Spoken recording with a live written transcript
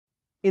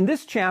In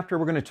this chapter,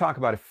 we're going to talk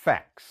about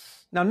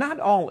effects. Now, not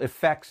all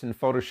effects in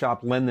Photoshop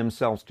lend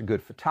themselves to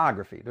good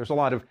photography. There's a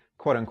lot of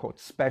quote-unquote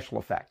special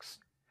effects.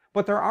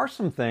 But there are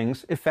some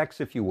things,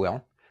 effects if you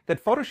will,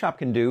 that Photoshop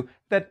can do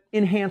that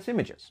enhance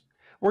images.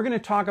 We're going to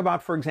talk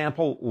about, for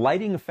example,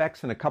 lighting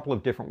effects in a couple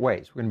of different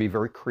ways. We're going to be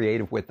very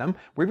creative with them.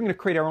 We're even going to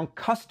create our own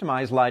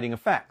customized lighting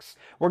effects.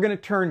 We're going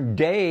to turn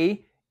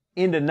day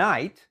into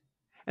night,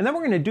 and then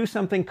we're going to do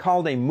something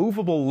called a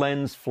movable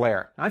lens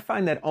flare. I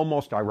find that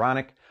almost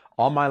ironic.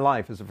 All my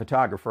life as a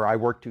photographer, I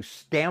worked to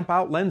stamp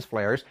out lens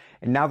flares,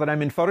 and now that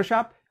I'm in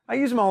Photoshop, I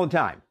use them all the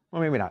time.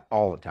 Well, maybe not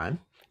all the time.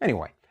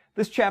 Anyway,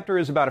 this chapter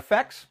is about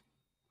effects.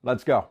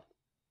 Let's go.